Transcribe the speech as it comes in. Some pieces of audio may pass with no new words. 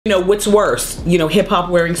What's worse, hip hop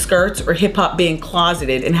wearing skirts or hip hop being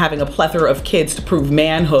closeted and having a plethora of kids to prove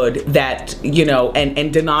manhood that,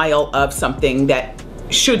 and denial of something that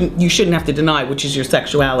you shouldn't have to deny, which is your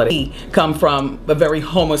sexuality. Come from a very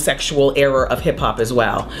homosexual era of hip hop as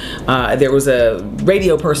well. There was a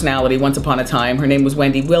radio personality once upon a time. Her name was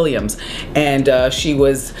Wendy Williams, and she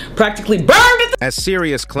was practically burned at the— As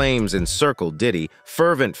serious claims encircle Diddy,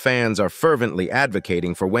 fervent fans are fervently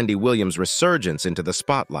advocating for Wendy Williams' resurgence into the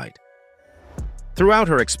spotlight. Throughout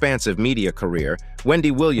her expansive media career,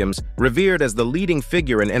 Wendy Williams, revered as the leading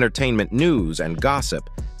figure in entertainment news and gossip,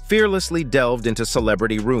 fearlessly delved into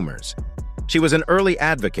celebrity rumors. She was an early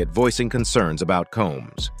advocate voicing concerns about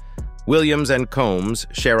Combs. Williams and Combs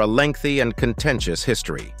share a lengthy and contentious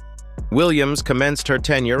history. Williams commenced her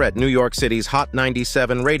tenure at New York City's Hot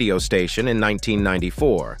 97 radio station in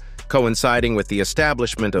 1994, coinciding with the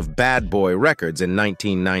establishment of Bad Boy Records in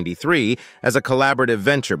 1993 as a collaborative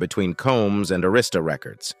venture between Combs and Arista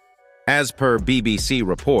Records. As per BBC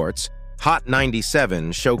reports, Hot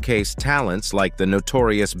 97 showcased talents like the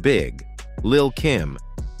Notorious Big, Lil Kim,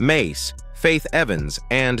 Mace, Faith Evans,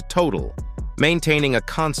 and Total, maintaining a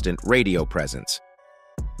constant radio presence.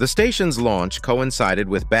 The station's launch coincided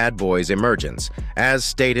with Bad Boy's emergence, as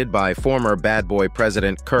stated by former Bad Boy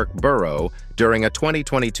president Kirk Burrow during a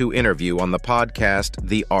 2022 interview on the podcast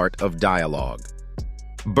The Art of Dialogue.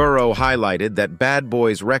 Burrow highlighted that Bad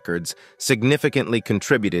Boy's records significantly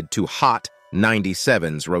contributed to Hot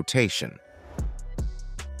 97's rotation.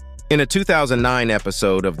 In a 2009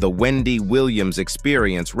 episode of the Wendy Williams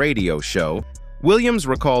Experience radio show, Williams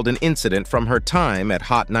recalled an incident from her time at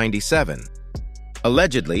Hot 97.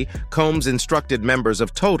 Allegedly, Combs instructed members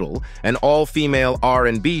of Total, an all-female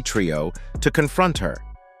R&B trio, to confront her.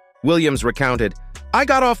 Williams recounted, "I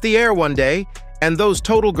got off the air one day, and those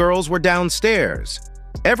Total girls were downstairs.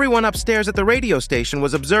 Everyone upstairs at the radio station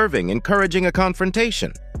was observing, encouraging a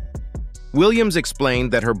confrontation." Williams explained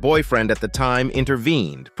that her boyfriend at the time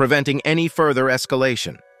intervened, preventing any further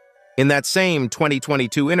escalation. In that same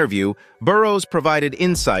 2022 interview, Burrows provided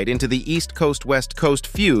insight into the East Coast-West Coast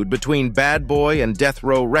feud between Bad Boy and Death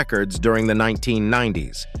Row Records during the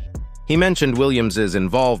 1990s. He mentioned Williams's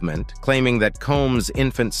involvement, claiming that Combs'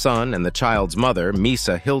 infant son and the child's mother,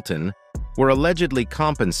 Misa Hilton, were allegedly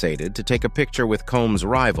compensated to take a picture with Combs'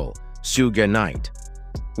 rival, Suge Knight.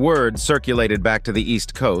 Word circulated back to the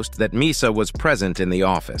East Coast that Misa was present in the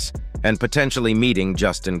office and potentially meeting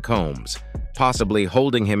Justin Combs, possibly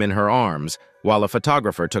holding him in her arms while a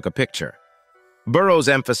photographer took a picture. Burrows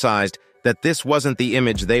emphasized that this wasn't the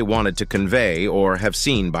image they wanted to convey or have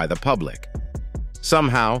seen by the public.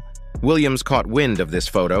 Somehow, Williams caught wind of this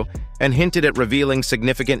photo and hinted at revealing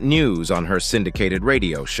significant news on her syndicated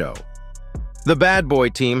radio show. The Bad Boy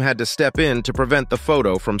team had to step in to prevent the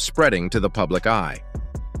photo from spreading to the public eye.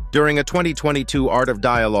 During a 2022 Art of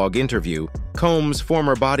Dialogue interview, Combs'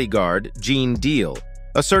 former bodyguard, Gene Deal,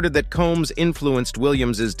 asserted that Combs influenced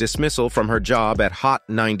Williams's dismissal from her job at Hot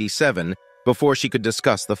 97 before she could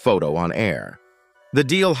discuss the photo on air. The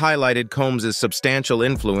deal highlighted Combs' substantial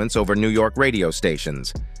influence over New York radio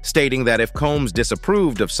stations, stating that if Combs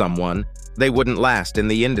disapproved of someone, they wouldn't last in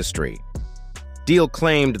the industry. Deal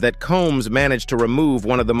claimed that Combs managed to remove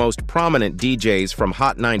one of the most prominent DJs from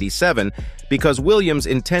Hot 97 because Williams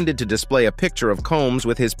intended to display a picture of Combs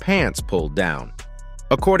with his pants pulled down.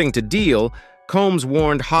 According to Deal, Combs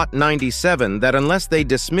warned Hot 97 that unless they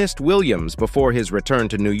dismissed Williams before his return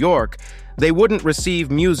to New York, they wouldn't receive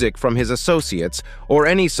music from his associates or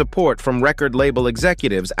any support from record label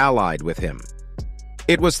executives allied with him.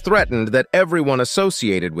 It was threatened that everyone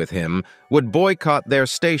associated with him would boycott their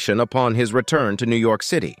station upon his return to New York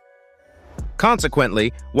City.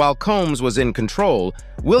 Consequently, while Combs was in control,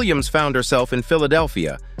 Williams found herself in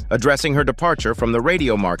Philadelphia, addressing her departure from the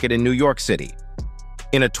radio market in New York City.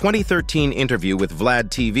 In a 2013 interview with Vlad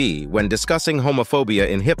TV, when discussing homophobia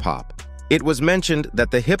in hip-hop, it was mentioned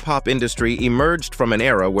that the hip-hop industry emerged from an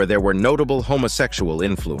era where there were notable homosexual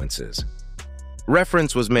influences.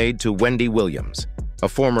 Reference was made to Wendy Williams, a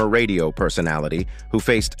former radio personality who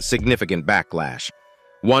faced significant backlash.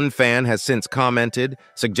 One fan has since commented,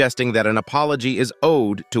 suggesting that an apology is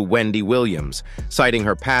owed to Wendy Williams, citing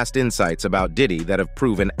her past insights about Diddy that have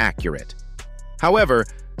proven accurate. However,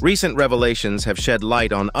 recent revelations have shed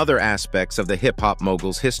light on other aspects of the hip-hop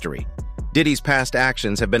mogul's history. Diddy's past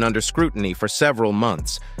actions have been under scrutiny for several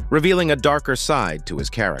months, revealing a darker side to his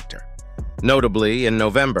character. Notably, in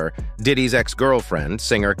November, Diddy's ex-girlfriend,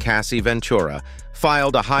 singer Cassie Ventura,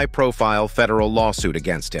 filed a high-profile federal lawsuit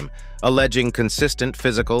against him, alleging consistent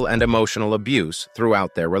physical and emotional abuse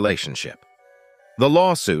throughout their relationship. The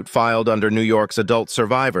lawsuit, filed under New York's Adult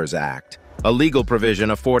Survivors Act, a legal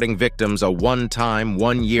provision affording victims a one-time,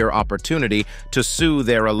 one-year opportunity to sue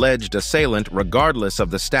their alleged assailant regardless of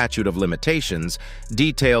the statute of limitations,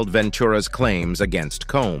 detailed Ventura's claims against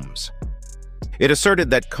Combs. It asserted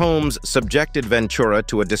that Combs subjected Ventura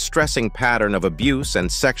to a distressing pattern of abuse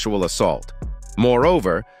and sexual assault.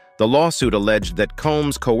 Moreover, the lawsuit alleged that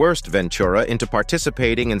Combs coerced Ventura into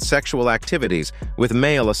participating in sexual activities with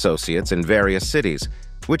male associates in various cities,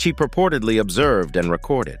 which he purportedly observed and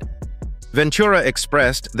recorded. Ventura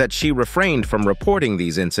expressed that she refrained from reporting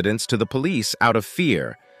these incidents to the police out of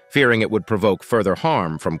fear, fearing it would provoke further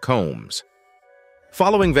harm from Combs.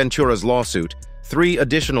 Following Ventura's lawsuit, 3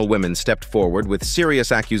 additional women stepped forward with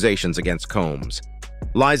serious accusations against Combs.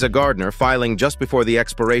 Liza Gardner, filing just before the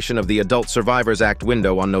expiration of the Adult Survivors Act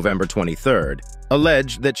window on November 23rd,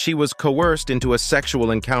 alleged that she was coerced into a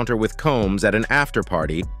sexual encounter with Combs at an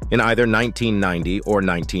after-party in either 1990 or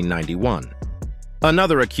 1991.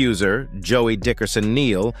 Another accuser, Joey Dickerson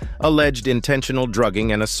Neal, alleged intentional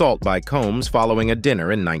drugging and assault by Combs following a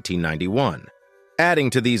dinner in 1991. Adding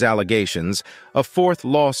to these allegations, a 4th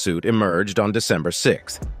lawsuit emerged on December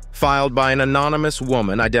 6th, filed by an anonymous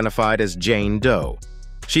woman identified as Jane Doe.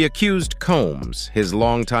 She accused Combs, his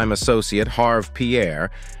longtime associate Harve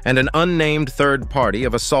Pierre, and an unnamed third party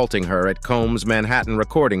of assaulting her at Combs' Manhattan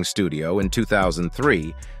recording studio in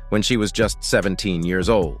 2003, when she was just 17 years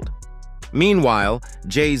old. Meanwhile,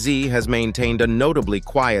 Jay-Z has maintained a notably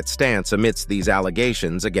quiet stance amidst these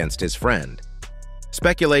allegations against his friend.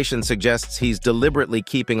 Speculation suggests he's deliberately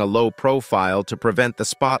keeping a low profile to prevent the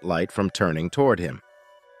spotlight from turning toward him.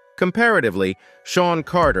 Comparatively, Sean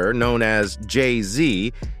Carter, known as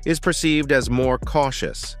Jay-Z, is perceived as more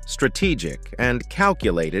cautious, strategic, and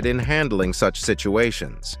calculated in handling such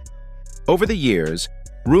situations. Over the years,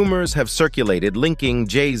 rumors have circulated linking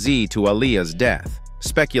Jay-Z to Aaliyah's death,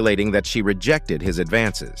 speculating that she rejected his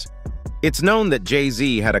advances. It's known that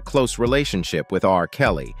Jay-Z had a close relationship with R.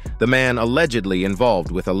 Kelly, the man allegedly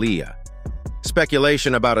involved with Aaliyah.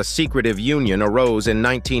 Speculation about a secretive union arose in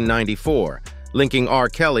 1994, linking R.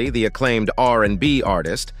 Kelly, the acclaimed R&B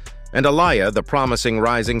artist, and Aaliyah, the promising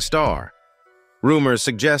rising star. Rumors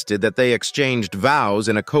suggested that they exchanged vows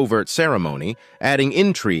in a covert ceremony, adding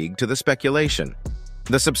intrigue to the speculation.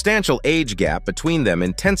 The substantial age gap between them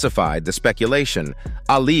intensified the speculation.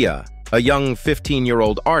 Aaliyah, a young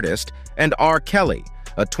 15-year-old artist, and R. Kelly,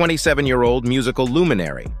 a 27-year-old musical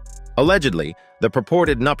luminary. Allegedly, the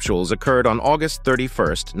purported nuptials occurred on August 31,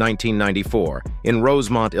 1994, in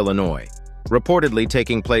Rosemont, Illinois, reportedly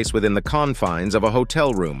taking place within the confines of a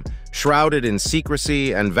hotel room, shrouded in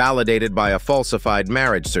secrecy and validated by a falsified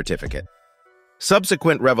marriage certificate.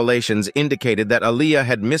 Subsequent revelations indicated that Aaliyah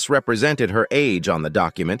had misrepresented her age on the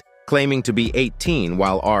document, claiming to be 18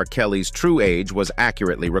 while R. Kelly's true age was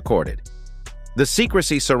accurately recorded. The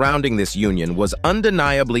secrecy surrounding this union was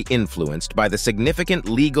undeniably influenced by the significant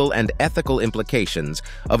legal and ethical implications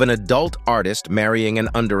of an adult artist marrying an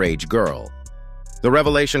underage girl. The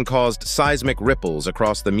revelation caused seismic ripples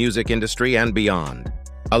across the music industry and beyond.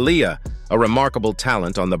 Aaliyah, a remarkable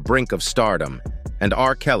talent on the brink of stardom, and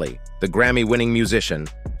R. Kelly, the Grammy-winning musician,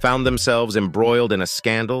 found themselves embroiled in a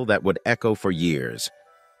scandal that would echo for years.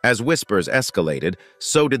 As whispers escalated,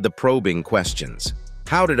 so did the probing questions.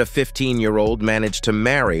 How did a 15-year-old manage to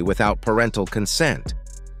marry without parental consent?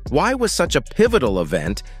 Why was such a pivotal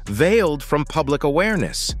event veiled from public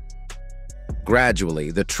awareness?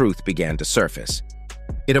 Gradually, the truth began to surface.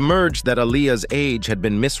 It emerged that Aaliyah's age had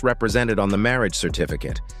been misrepresented on the marriage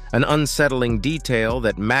certificate, an unsettling detail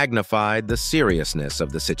that magnified the seriousness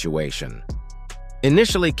of the situation.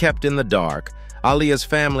 Initially kept in the dark, Aaliyah's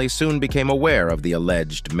family soon became aware of the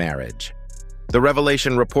alleged marriage. The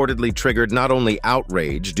revelation reportedly triggered not only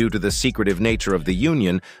outrage due to the secretive nature of the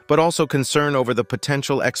union, but also concern over the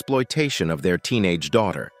potential exploitation of their teenage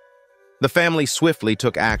daughter. The family swiftly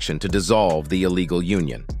took action to dissolve the illegal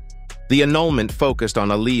union. The annulment focused on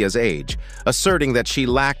Aaliyah's age, asserting that she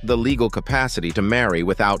lacked the legal capacity to marry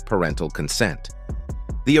without parental consent.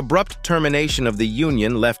 The abrupt termination of the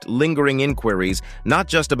union left lingering inquiries not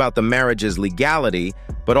just about the marriage's legality,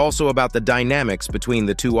 but also about the dynamics between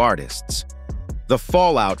the two artists. The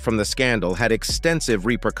fallout from the scandal had extensive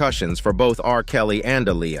repercussions for both R. Kelly and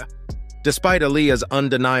Aaliyah. Despite Aaliyah's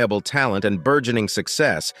undeniable talent and burgeoning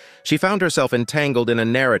success, she found herself entangled in a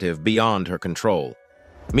narrative beyond her control.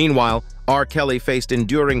 Meanwhile, R. Kelly faced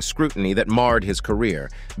enduring scrutiny that marred his career,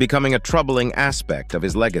 becoming a troubling aspect of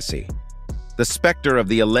his legacy. The specter of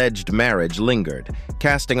the alleged marriage lingered,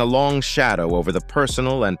 casting a long shadow over the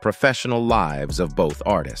personal and professional lives of both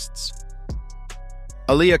artists.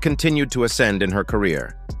 Aaliyah continued to ascend in her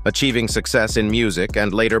career, achieving success in music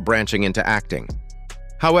and later branching into acting.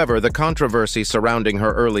 However, the controversy surrounding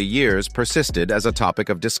her early years persisted as a topic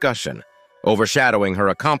of discussion, overshadowing her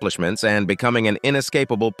accomplishments and becoming an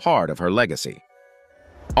inescapable part of her legacy.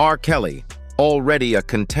 R. Kelly, already a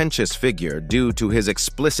contentious figure due to his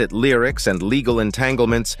explicit lyrics and legal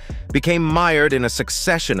entanglements, became mired in a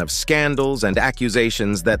succession of scandals and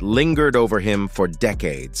accusations that lingered over him for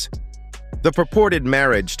decades. The purported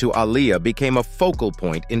marriage to Aaliyah became a focal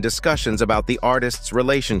point in discussions about the artist's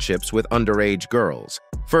relationships with underage girls,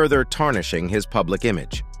 further tarnishing his public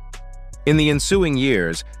image. In the ensuing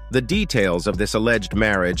years, the details of this alleged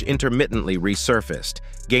marriage intermittently resurfaced,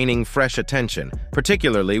 gaining fresh attention,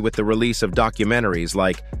 particularly with the release of documentaries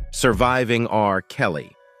like Surviving R.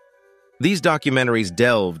 Kelly. These documentaries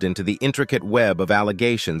delved into the intricate web of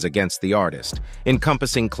allegations against the artist,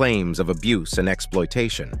 encompassing claims of abuse and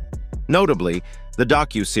exploitation. Notably, the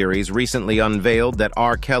docuseries recently unveiled that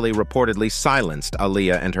R. Kelly reportedly silenced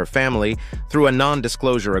Aaliyah and her family through a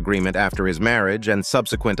non-disclosure agreement after his marriage and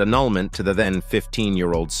subsequent annulment to the then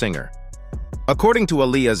 15-year-old singer. According to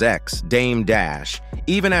Aaliyah's ex, Dame Dash,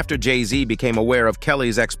 even after Jay-Z became aware of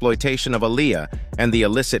Kelly's exploitation of Aaliyah and the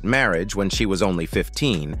illicit marriage when she was only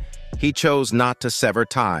 15, he chose not to sever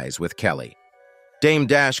ties with Kelly. Dame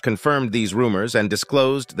Dash confirmed these rumors and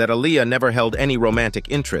disclosed that Aaliyah never held any romantic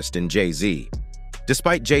interest in Jay-Z.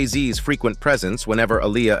 Despite Jay-Z's frequent presence whenever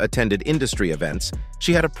Aaliyah attended industry events,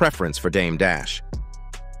 she had a preference for Dame Dash.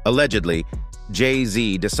 Allegedly,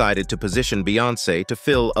 Jay-Z decided to position Beyoncé to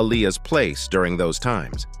fill Aaliyah's place during those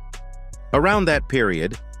times. Around that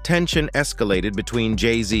period, tension escalated between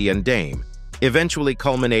Jay-Z and Dame, eventually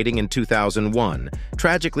culminating in 2001,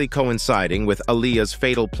 tragically coinciding with Aaliyah's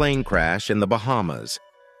fatal plane crash in the Bahamas.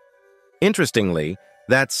 Interestingly,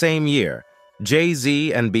 that same year,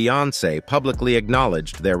 Jay-Z and Beyoncé publicly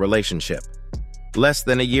acknowledged their relationship. Less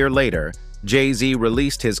than a year later, Jay-Z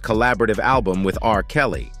released his collaborative album with R.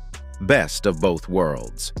 Kelly, Best of Both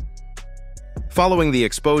Worlds. Following the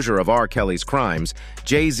exposure of R. Kelly's crimes,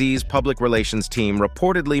 Jay-Z's public relations team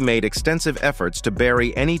reportedly made extensive efforts to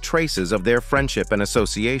bury any traces of their friendship and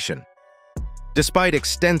association. Despite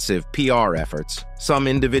extensive PR efforts, some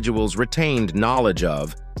individuals retained knowledge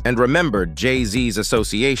of and remembered Jay-Z's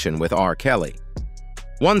association with R. Kelly.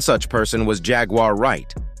 One such person was Jaguar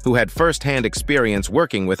Wright, who had first-hand experience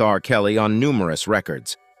working with R. Kelly on numerous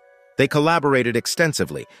records. They collaborated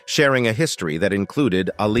extensively, sharing a history that included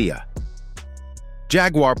Aaliyah.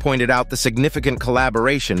 Jaguar pointed out the significant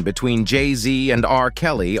collaboration between Jay-Z and R.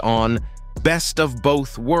 Kelly on Best of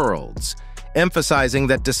Both Worlds, emphasizing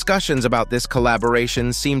that discussions about this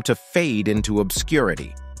collaboration seemed to fade into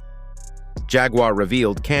obscurity. Jaguar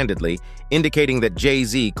revealed candidly, indicating that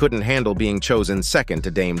Jay-Z couldn't handle being chosen second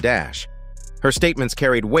to Dame Dash. Her statements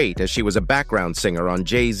carried weight as she was a background singer on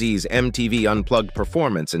Jay-Z's MTV Unplugged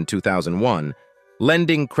performance in 2001,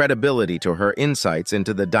 lending credibility to her insights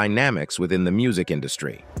into the dynamics within the music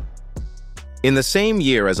industry. In the same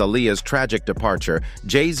year as Aaliyah's tragic departure,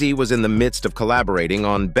 Jay-Z was in the midst of collaborating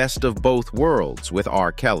on Best of Both Worlds with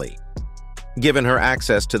R. Kelly. Given her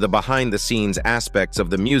access to the behind-the-scenes aspects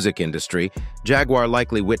of the music industry, Jaguar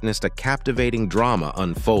likely witnessed a captivating drama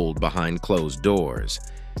unfold behind closed doors.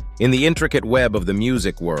 In the intricate web of the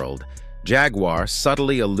music world, Jaguar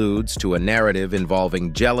subtly alludes to a narrative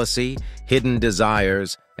involving jealousy, hidden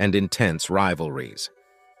desires, and intense rivalries.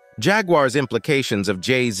 Jaguar's implications of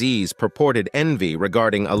Jay-Z's purported envy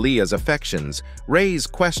regarding Aaliyah's affections raise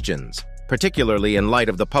questions, particularly in light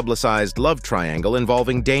of the publicized love triangle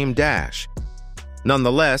involving Dame Dash.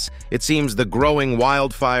 Nonetheless, it seems the growing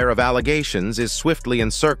wildfire of allegations is swiftly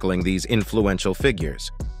encircling these influential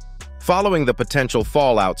figures. Following the potential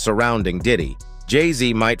fallout surrounding Diddy,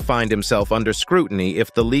 Jay-Z might find himself under scrutiny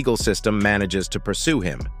if the legal system manages to pursue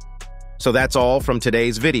him. So that's all from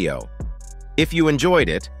today's video. If you enjoyed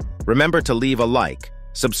it, remember to leave a like,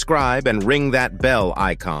 subscribe, and ring that bell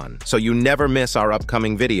icon so you never miss our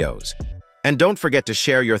upcoming videos. And don't forget to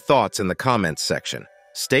share your thoughts in the comments section.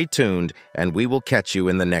 Stay tuned, and we will catch you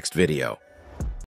in the next video.